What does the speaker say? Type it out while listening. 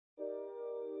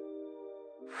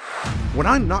When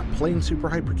I'm not playing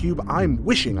Superhypercube, I'm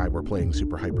wishing I were playing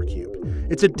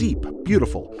Superhypercube. It's a deep,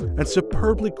 beautiful, and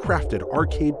superbly crafted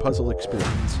arcade puzzle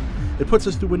experience. It puts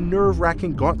us through a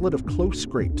nerve-wracking gauntlet of close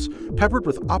scrapes, peppered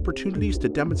with opportunities to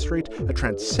demonstrate a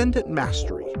transcendent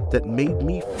mastery that made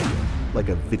me feel like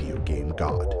a video game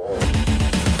god.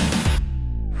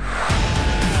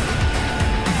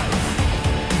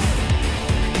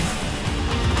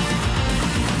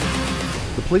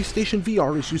 The PlayStation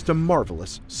VR has used a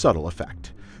marvelous, subtle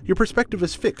effect. Your perspective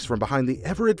is fixed from behind the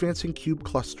ever-advancing cube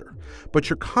cluster, but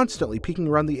you're constantly peeking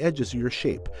around the edges of your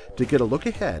shape to get a look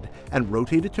ahead and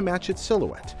rotate it to match its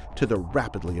silhouette to the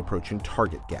rapidly approaching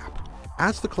target gap.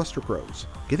 As the cluster grows,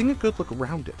 getting a good look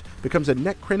around it becomes a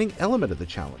neck-craning element of the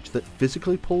challenge that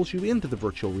physically pulls you into the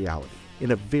virtual reality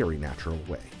in a very natural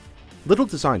way. Little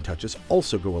design touches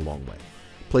also go a long way.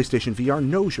 PlayStation VR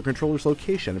knows your controller's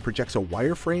location and projects a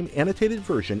wireframe annotated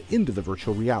version into the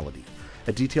virtual reality,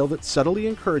 a detail that subtly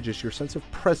encourages your sense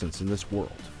of presence in this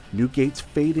world. New gates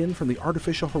fade in from the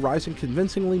artificial horizon,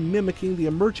 convincingly mimicking the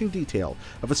emerging detail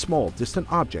of a small, distant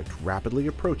object rapidly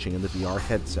approaching in the VR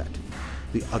headset.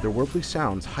 The otherworldly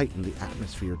sounds heighten the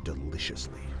atmosphere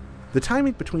deliciously. The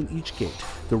timing between each gate,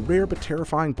 the rare but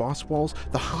terrifying boss walls,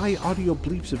 the high audio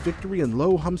bleeps of victory and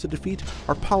low hums of defeat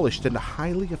are polished into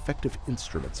highly effective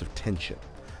instruments of tension.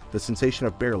 The sensation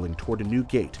of barreling toward a new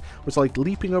gate was like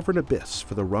leaping over an abyss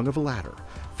for the rung of a ladder,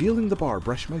 feeling the bar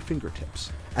brush my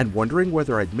fingertips, and wondering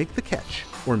whether I'd make the catch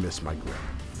or miss my grip.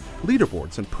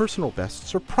 Leaderboards and personal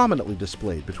bests are prominently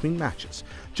displayed between matches,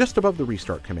 just above the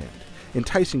restart command,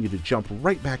 enticing you to jump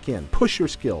right back in, push your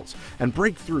skills, and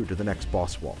break through to the next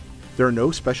boss wall. There are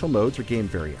no special modes or game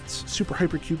variants.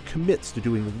 Superhypercube commits to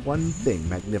doing one thing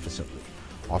magnificently,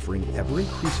 offering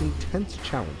ever-increasing tense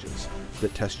challenges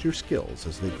that test your skills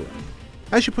as they grow.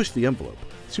 As you push the envelope,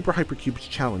 Superhypercube's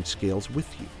challenge scales with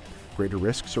you. Greater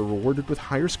risks are rewarded with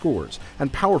higher scores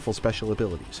and powerful special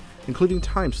abilities, including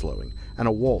time slowing and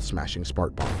a wall-smashing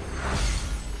smart bomb.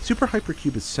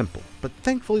 Superhypercube is simple, but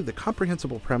thankfully the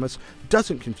comprehensible premise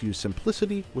doesn't confuse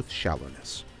simplicity with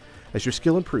shallowness. As your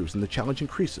skill improves and the challenge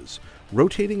increases,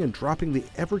 rotating and dropping the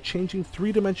ever-changing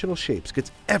three-dimensional shapes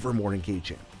gets ever more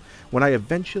engaging. When I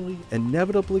eventually,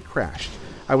 inevitably crashed,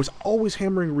 I was always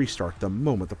hammering restart the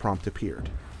moment the prompt appeared.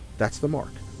 That's the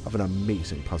mark of an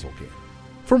amazing puzzle game.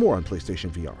 For more on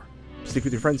PlayStation VR, stick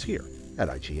with your friends here at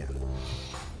IGN.